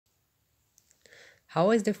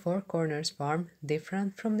How is the Four Corners farm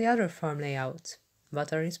different from the other farm layouts?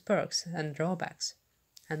 What are its perks and drawbacks?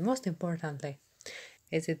 And most importantly,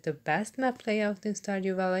 is it the best map layout in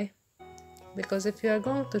Stardew Valley? Because if you are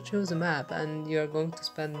going to choose a map and you are going to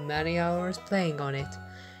spend many hours playing on it,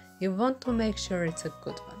 you want to make sure it's a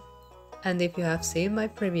good one. And if you have seen my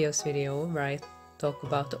previous video where I talk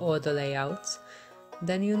about all the layouts,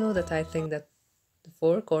 then you know that I think that the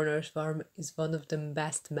Four Corners farm is one of the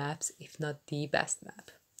best maps, if not the best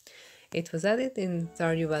map. It was added in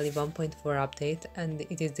Stardew Valley 1.4 update and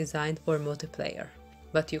it is designed for multiplayer,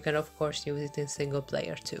 but you can of course use it in single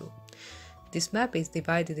player too. This map is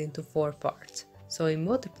divided into 4 parts, so in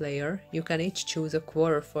multiplayer you can each choose a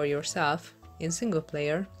quarter for yourself. In single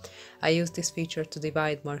player, I use this feature to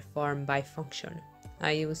divide my farm by function.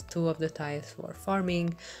 I use 2 of the tiles for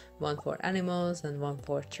farming, 1 for animals and 1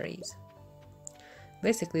 for trees.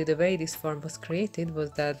 Basically, the way this farm was created was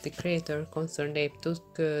that the creator, Concerned Ape,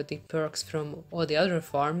 took the perks from all the other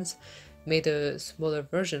farms, made a smaller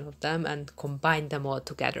version of them and combined them all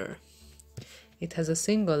together. It has a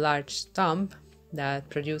single large stump that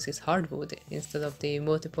produces hardwood instead of the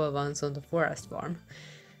multiple ones on the forest farm.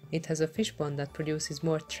 It has a fish pond that produces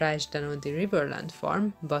more trash than on the Riverland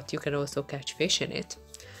farm, but you can also catch fish in it.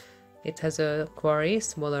 It has a quarry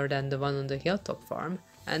smaller than the one on the Hilltop farm,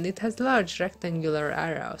 and it has large rectangular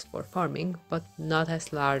areas for farming, but not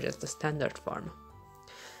as large as the standard farm.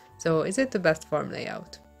 So is it the best farm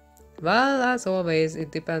layout? Well, as always,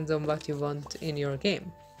 it depends on what you want in your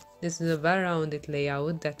game. This is a well-rounded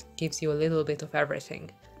layout that gives you a little bit of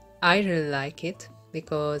everything. I really like it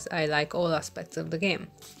because I like all aspects of the game.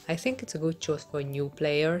 I think it's a good choice for new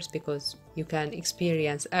players because you can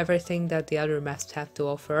experience everything that the other maps have to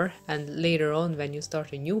offer, and later on when you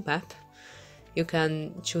start a new map, you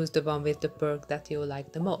can choose the one with the perk that you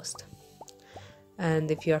like the most. And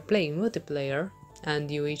if you are playing multiplayer and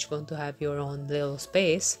you each want to have your own little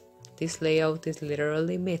space, this layout is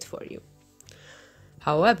literally made for you.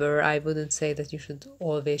 However, I wouldn't say that you should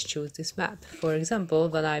always choose this map. For example,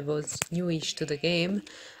 when I was newish to the game,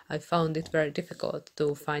 I found it very difficult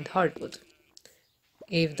to find hardwood.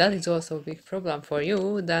 If that is also a big problem for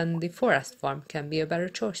you, then the forest farm can be a better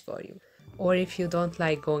choice for you. Or if you don't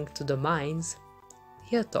like going to the mines,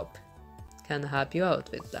 Hilltop can help you out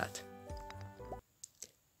with that.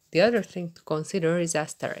 The other thing to consider is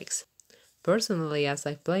aesthetics. Personally, as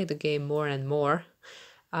I play the game more and more,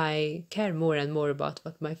 I care more and more about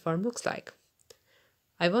what my farm looks like.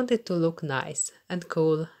 I want it to look nice and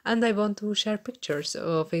cool, and I want to share pictures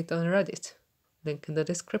of it on Reddit. Link in the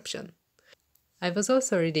description. I was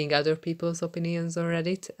also reading other people's opinions on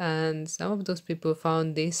Reddit, and some of those people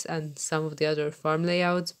found this and some of the other farm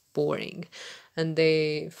layouts boring, and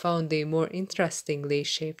they found the more interestingly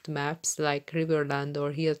shaped maps like Riverland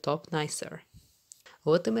or Hilltop nicer.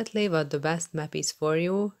 Ultimately, what the best map is for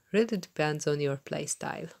you really depends on your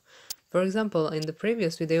playstyle. For example, in the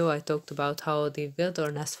previous video I talked about how the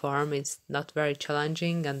wilderness farm is not very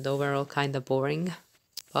challenging and overall kinda boring.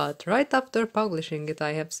 But right after publishing it,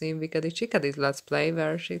 I have seen WickedyChickady's Let's Play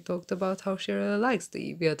where she talked about how she really likes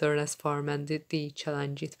the wilderness farm and the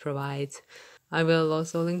challenge it provides. I will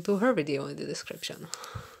also link to her video in the description.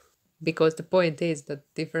 Because the point is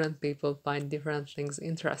that different people find different things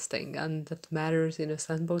interesting, and that matters in a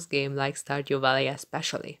sandbox game like Stardew Valley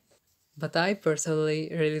especially. But I personally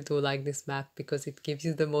really do like this map because it gives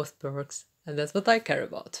you the most perks, and that's what I care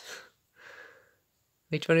about.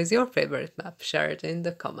 Which one is your favorite map? Share it in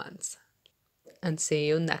the comments. And see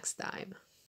you next time.